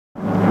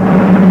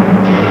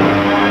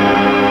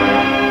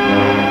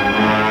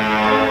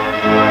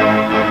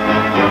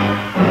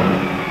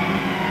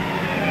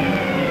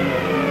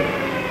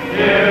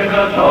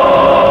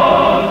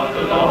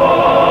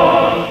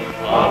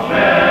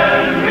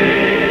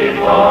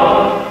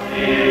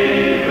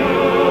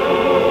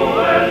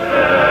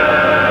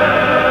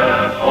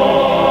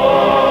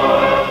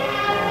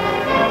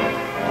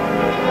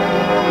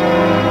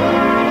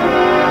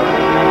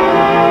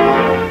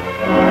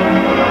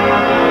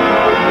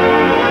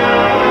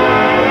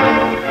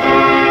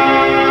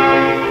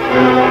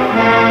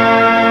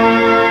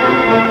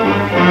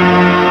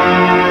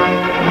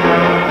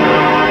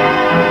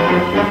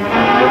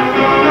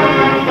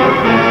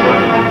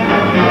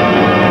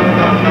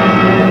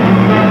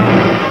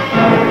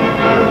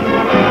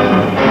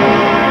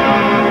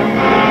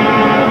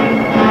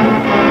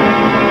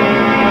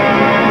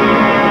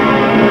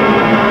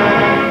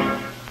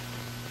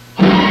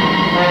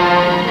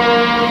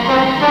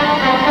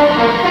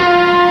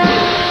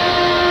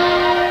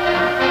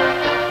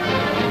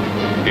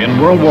In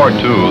World War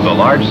II, the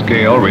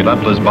large-scale,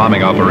 relentless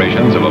bombing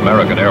operations of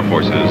American air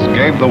forces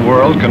gave the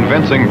world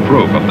convincing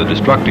proof of the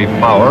destructive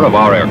power of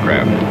our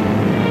aircraft.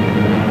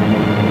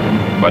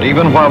 But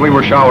even while we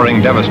were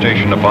showering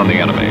devastation upon the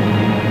enemy,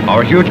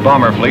 our huge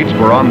bomber fleets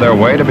were on their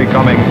way to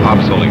becoming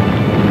obsolete.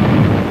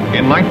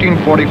 In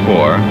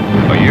 1944,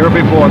 a year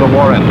before the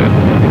war ended,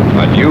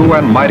 a new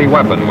and mighty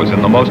weapon was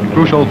in the most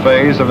crucial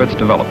phase of its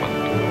development.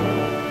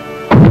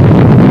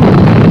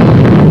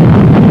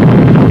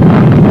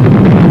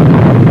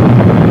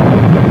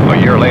 A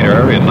year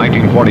later, in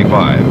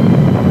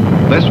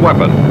 1945, this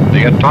weapon,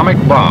 the atomic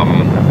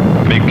bomb,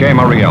 became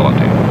a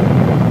reality.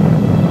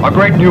 A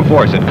great new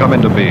force had come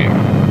into being,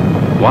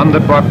 one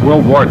that brought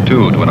World War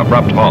II to an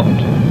abrupt halt,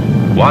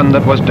 one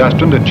that was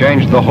destined to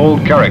change the whole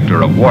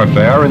character of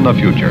warfare in the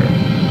future.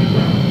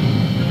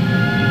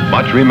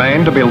 Much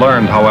remained to be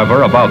learned,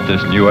 however, about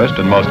this newest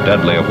and most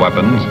deadly of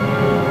weapons.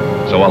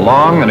 So a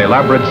long and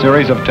elaborate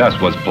series of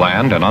tests was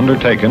planned and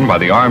undertaken by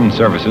the armed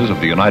services of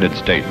the United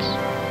States,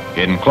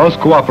 in close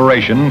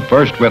cooperation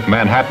first with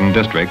Manhattan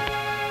District,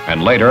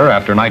 and later,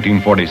 after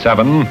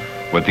 1947,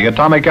 with the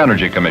Atomic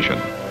Energy Commission.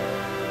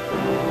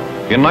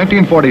 In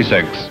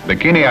 1946,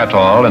 Bikini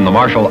Atoll in the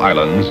Marshall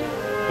Islands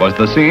was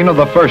the scene of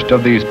the first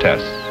of these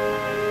tests.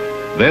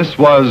 This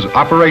was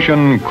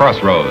Operation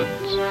Crossroads.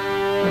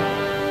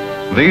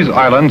 These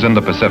islands in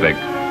the Pacific,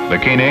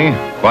 Bikini,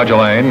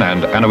 Kwajalein,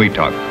 and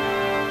Eniwetok,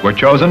 were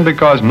chosen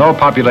because no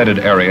populated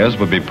areas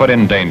would be put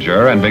in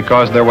danger and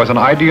because there was an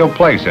ideal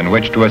place in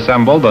which to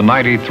assemble the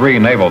 93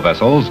 naval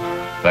vessels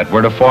that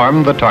were to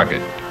form the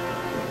target.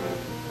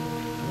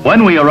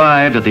 When we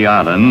arrived at the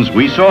islands,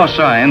 we saw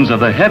signs of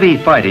the heavy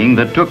fighting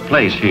that took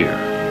place here.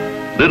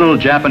 Little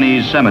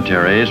Japanese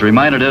cemeteries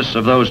reminded us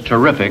of those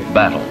terrific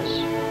battles.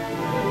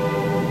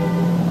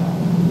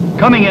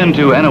 Coming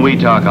into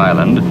Eniwetok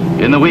Island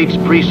in the weeks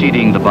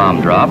preceding the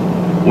bomb drop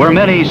were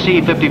many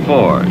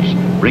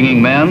C-54s,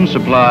 bringing men,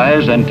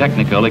 supplies, and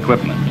technical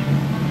equipment.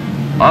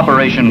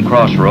 Operation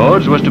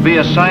Crossroads was to be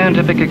a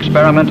scientific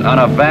experiment on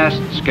a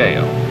vast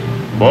scale,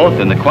 both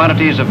in the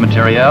quantities of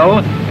materiel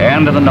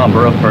and in the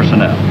number of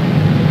personnel.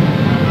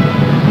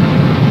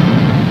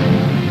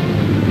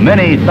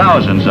 Many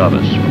thousands of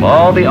us from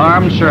all the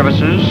armed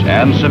services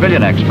and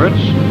civilian experts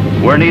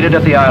were needed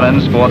at the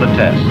islands for the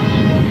tests.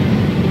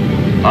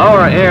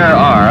 Our air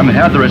arm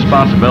had the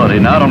responsibility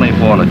not only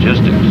for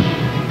logistics,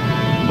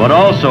 but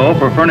also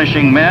for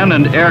furnishing men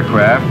and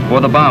aircraft for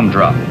the bomb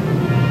drop,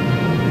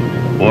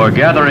 for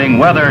gathering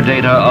weather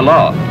data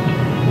aloft,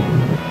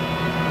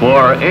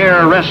 for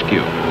air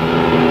rescue,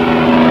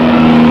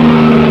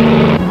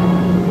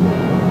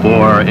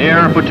 for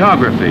air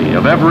photography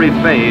of every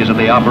phase of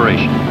the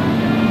operation,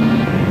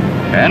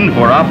 and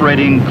for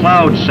operating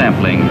cloud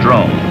sampling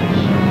drones.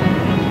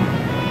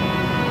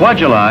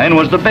 Kwajalein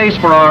was the base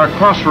for our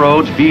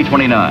Crossroads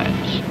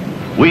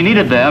B-29s. We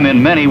needed them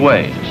in many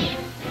ways.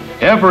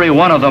 Every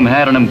one of them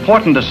had an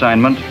important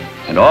assignment,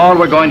 and all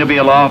were going to be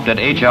aloft at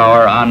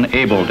H-hour on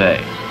Able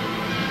Day.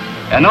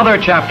 Another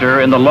chapter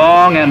in the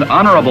long and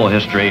honorable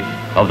history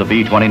of the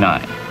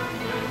B-29.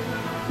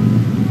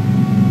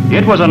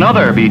 It was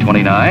another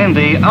B-29,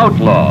 the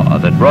Outlaw,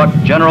 that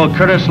brought General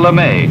Curtis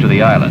LeMay to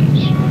the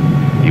islands.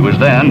 He was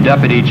then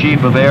Deputy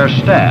Chief of Air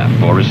Staff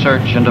for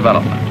Research and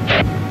Development.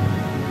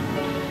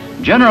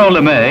 General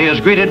LeMay is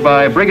greeted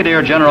by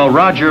Brigadier General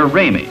Roger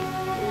Ramey,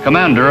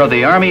 commander of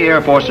the Army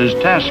Air Forces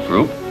Task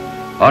Group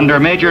under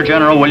Major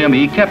General William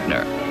E.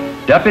 Kepner,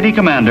 Deputy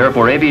Commander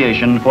for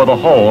Aviation for the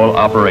whole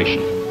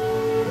operation.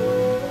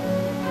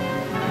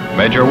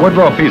 Major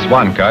Woodrow P.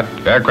 Swancutt,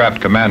 aircraft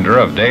commander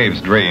of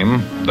Dave's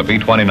Dream, the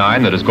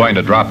B-29 that is going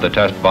to drop the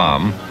test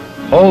bomb,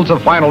 holds a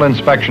final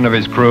inspection of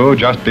his crew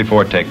just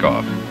before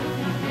takeoff.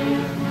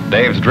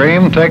 Dave's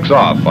Dream takes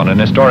off on an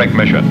historic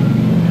mission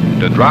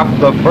to drop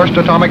the first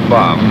atomic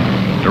bomb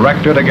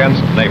directed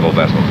against naval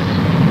vessels.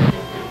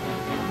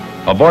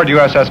 Aboard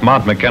USS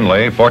Mount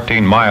McKinley,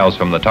 14 miles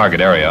from the target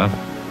area,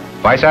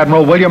 Vice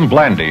Admiral William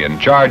Blandy, in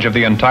charge of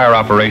the entire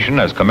operation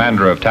as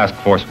commander of Task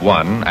Force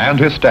 1, and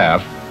his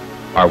staff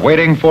are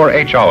waiting for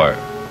H-hour,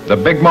 the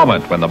big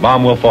moment when the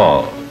bomb will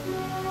fall.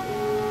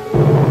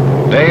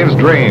 Dave's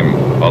Dream,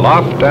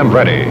 aloft and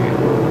ready.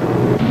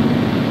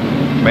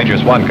 Major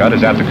Swancutt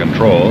is at the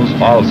controls,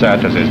 all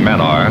set as his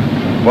men are,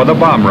 for the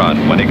bomb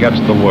run when he gets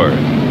the word.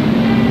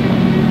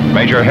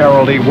 Major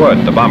Harold E.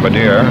 Wood, the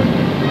bombardier,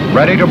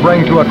 ready to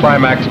bring to a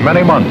climax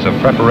many months of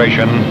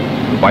preparation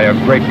by a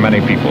great many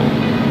people.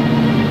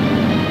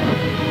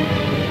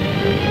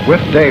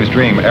 With Dave's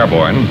Dream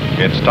airborne,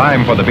 it's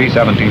time for the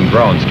B-17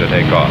 drones to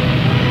take off.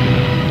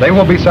 They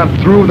will be sent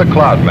through the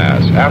cloud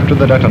mass after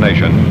the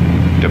detonation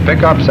to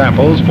pick up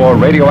samples for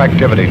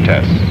radioactivity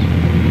tests.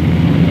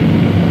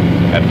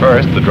 At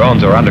first, the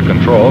drones are under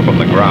control from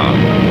the ground.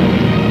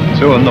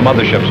 Soon, the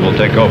motherships will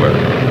take over.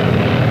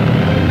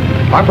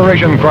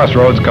 Operation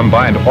Crossroads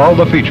combined all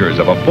the features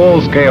of a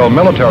full-scale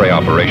military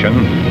operation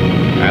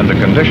and the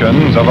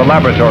conditions of a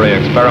laboratory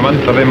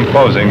experiment of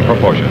imposing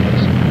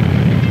proportions.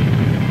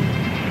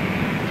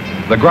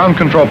 The ground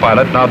control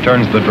pilot now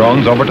turns the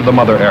drones over to the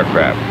mother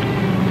aircraft.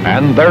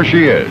 And there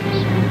she is.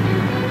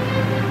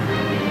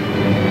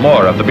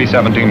 More of the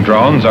B-17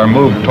 drones are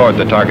moved toward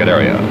the target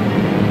area.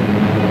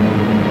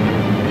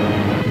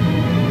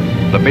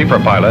 The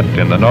beeper pilot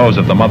in the nose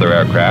of the mother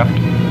aircraft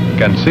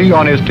can see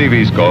on his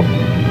TV scope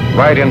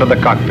right into the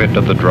cockpit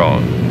of the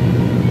drone.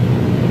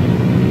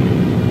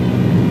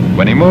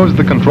 When he moves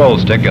the control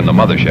stick in the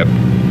mothership,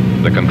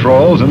 the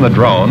controls in the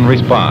drone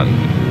respond.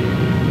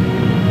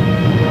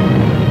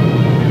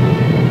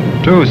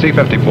 2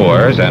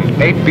 C-54s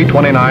and 8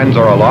 B-29s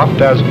are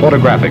aloft as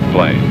photographic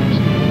planes.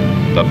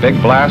 The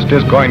big blast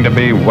is going to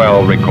be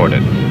well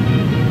recorded.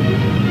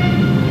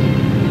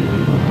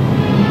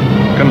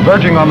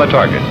 Converging on the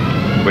target,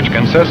 which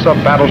consists of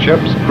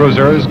battleships,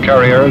 cruisers,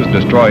 carriers,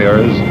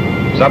 destroyers,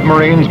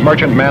 submarines,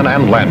 merchantmen,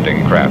 and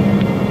landing craft.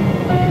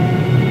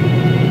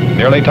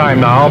 Nearly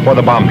time now for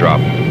the bomb drop.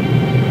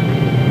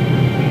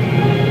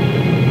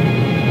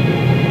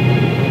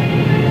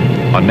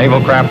 On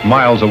naval craft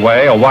miles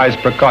away, a wise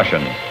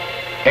precaution.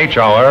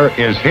 H-hour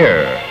is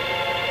here.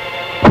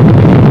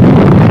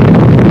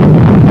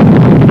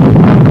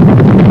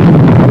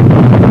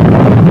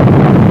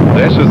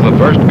 This is the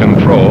first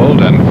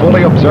controlled and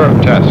fully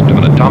observed test of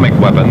an atomic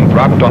weapon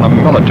dropped on a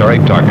military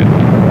target.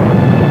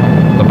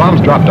 The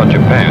bombs dropped on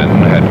Japan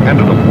had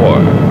ended a war,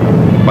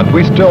 but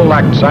we still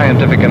lacked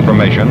scientific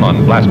information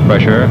on blast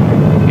pressure,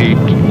 heat,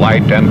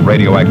 light, and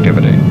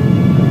radioactivity.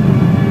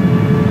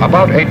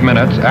 About 8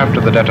 minutes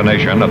after the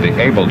detonation of the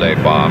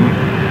AIRBOYD bomb,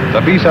 the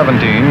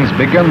B-17s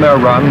begin their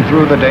run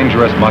through the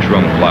dangerous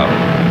mushroom cloud.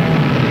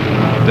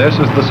 This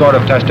is the sort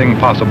of testing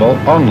possible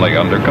only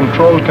under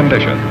controlled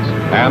conditions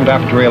and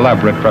after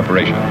elaborate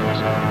preparations.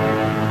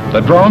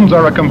 The drones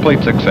are a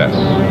complete success.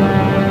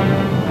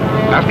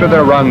 After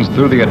their runs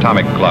through the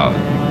atomic cloud,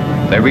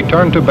 they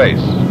return to base,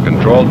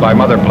 controlled by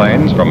mother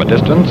planes from a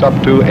distance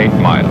up to 8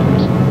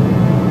 miles.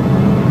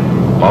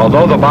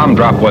 Although the bomb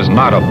drop was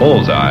not a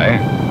bullseye,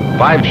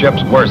 5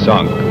 ships were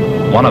sunk,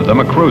 one of them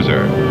a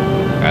cruiser,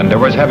 and there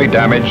was heavy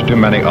damage to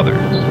many others.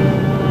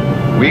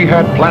 We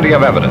had plenty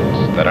of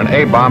evidence that an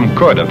A-bomb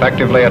could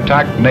effectively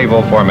attack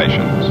naval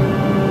formations.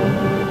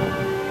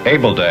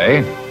 Able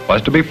Day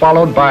was to be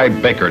followed by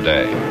Baker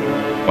Day,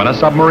 when a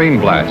submarine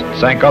blast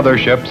sank other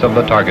ships of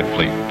the target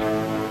fleet.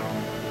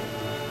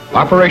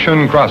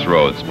 Operation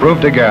Crossroads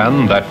proved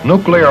again that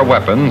nuclear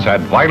weapons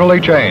had vitally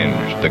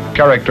changed the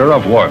character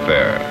of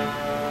warfare.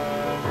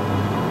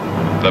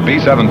 The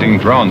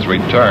B-17 drones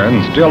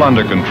return still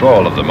under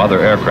control of the mother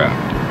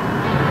aircraft.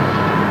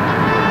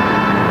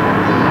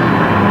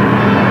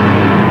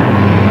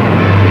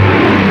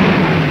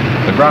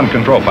 The ground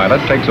control pilot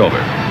takes over.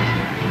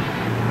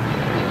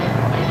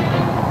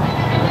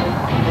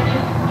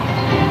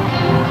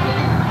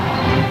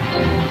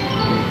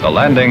 The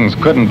landings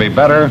couldn't be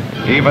better,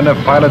 even if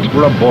pilots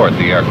were aboard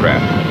the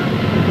aircraft.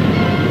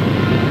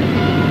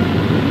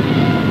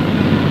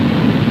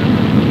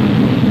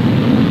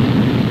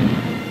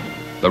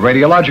 The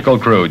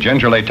radiological crew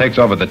gingerly takes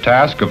over the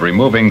task of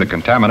removing the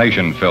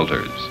contamination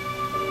filters.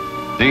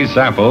 These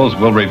samples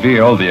will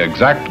reveal the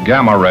exact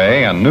gamma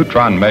ray and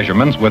neutron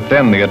measurements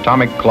within the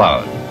atomic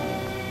cloud.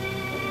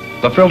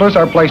 The filters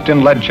are placed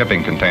in lead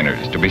shipping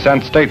containers to be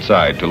sent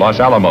stateside to Los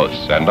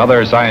Alamos and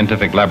other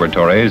scientific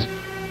laboratories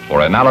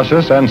for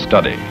analysis and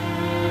study.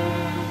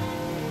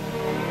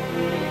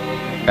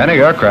 Any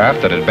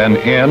aircraft that had been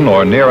in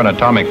or near an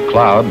atomic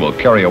cloud will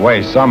carry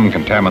away some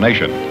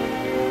contamination.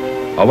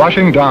 A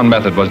washing down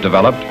method was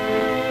developed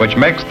which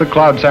makes the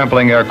cloud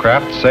sampling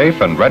aircraft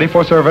safe and ready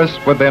for service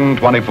within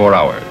 24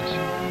 hours.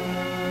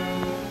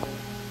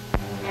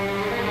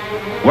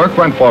 Work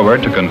went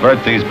forward to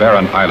convert these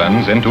barren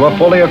islands into a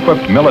fully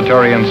equipped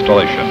military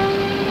installation,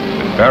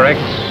 with barracks,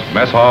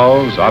 mess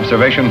halls,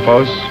 observation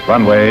posts,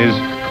 runways,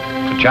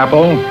 a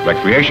chapel,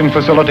 recreation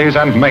facilities,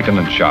 and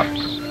maintenance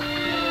shops.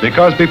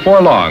 Because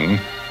before long,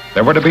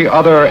 there were to be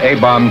other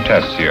A-bomb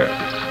tests here.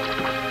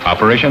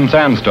 Operation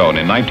Sandstone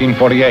in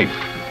 1948,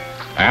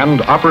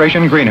 and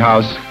Operation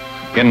Greenhouse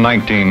in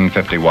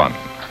 1951.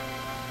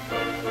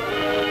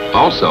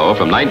 Also,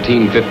 from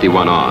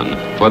 1951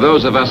 on, for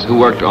those of us who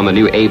worked on the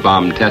new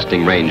A-bomb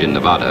testing range in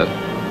Nevada,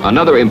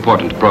 another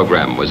important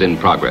program was in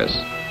progress.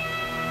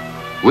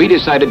 We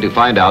decided to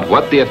find out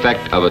what the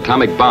effect of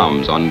atomic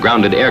bombs on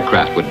grounded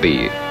aircraft would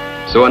be.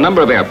 So a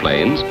number of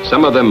airplanes,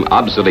 some of them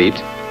obsolete,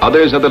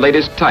 others of the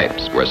latest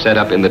types, were set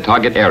up in the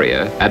target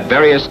area at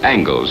various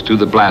angles to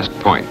the blast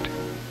point.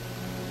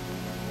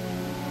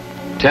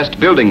 Test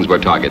buildings were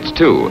targets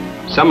too,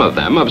 some of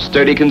them of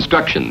sturdy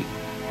construction.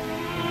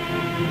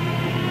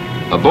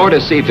 Aboard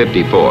a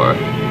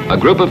C-54, a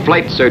group of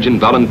flight surgeon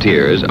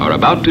volunteers are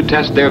about to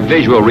test their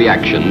visual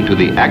reaction to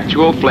the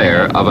actual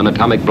flare of an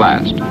atomic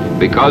blast,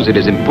 because it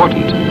is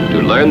important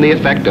to learn the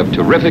effect of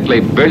terrifically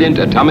brilliant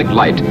atomic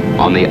light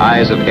on the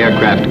eyes of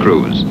aircraft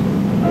crews.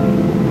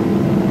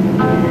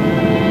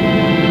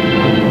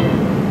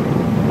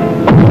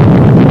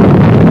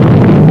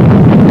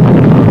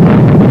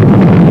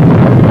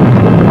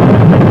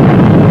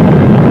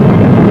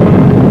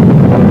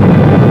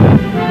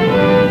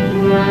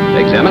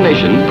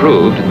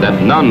 Proved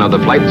that none of of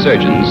the flight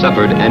surgeon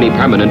suffered any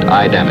permanent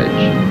eye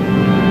damage.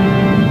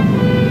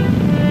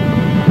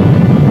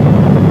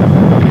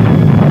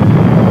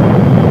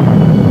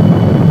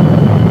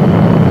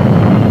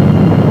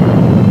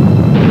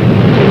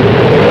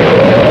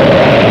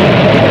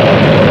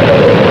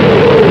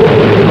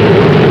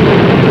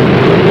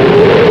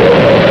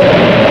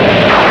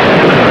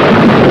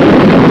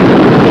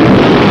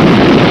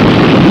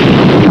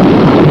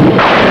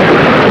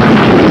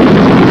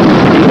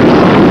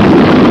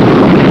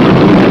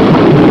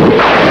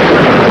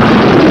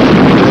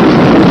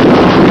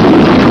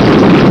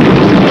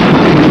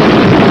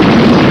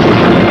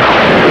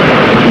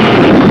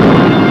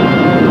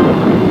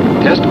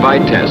 By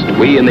test,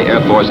 we in the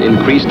Air Force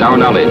increased our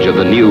knowledge of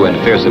the new and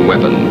fearsome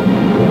weapon.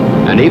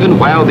 And even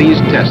while these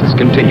tests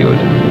continued,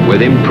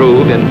 with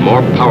improved and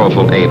more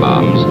powerful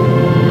A-bombs,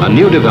 a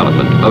new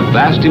development of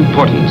vast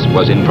importance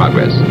was in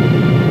progress.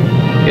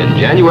 In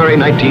January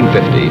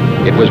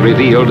 1950, it was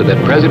revealed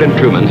that President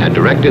Truman had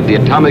directed the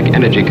Atomic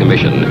Energy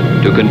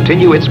Commission to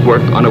continue its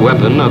work on a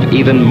weapon of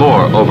even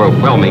more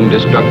overwhelming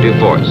destructive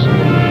force,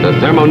 the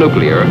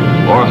thermonuclear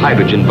or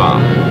hydrogen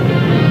bomb.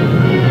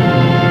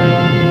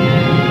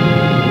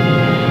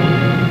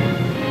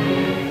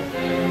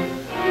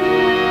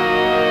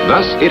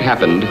 Thus, it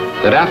happened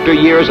that after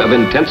years of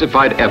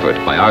intensified effort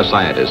by our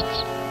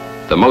scientists,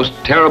 the most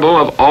terrible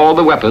of all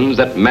the weapons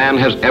that man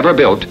has ever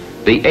built,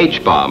 the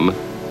H-bomb,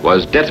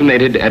 was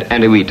detonated at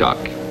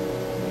Eniwetok.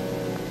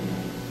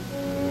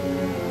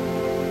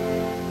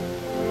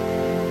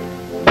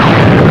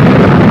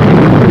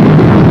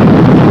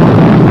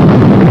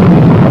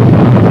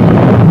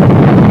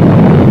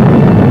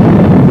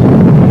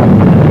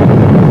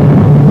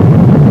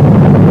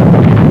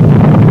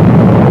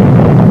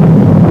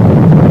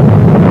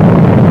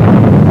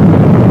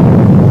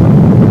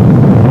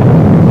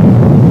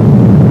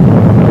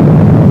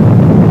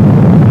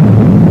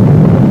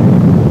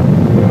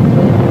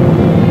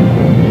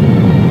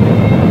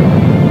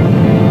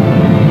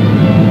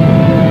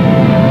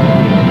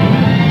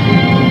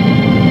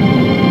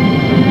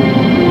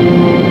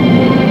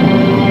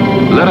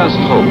 Let us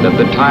hope that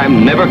the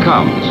time never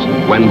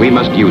comes when we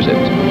must use it.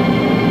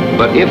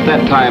 But if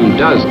that time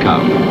does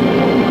come,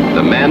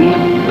 the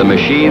men, the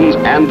machines,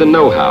 and the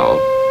know-how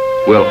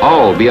will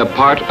all be a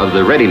part of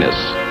the readiness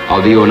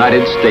of the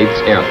United States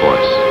Air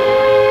Force.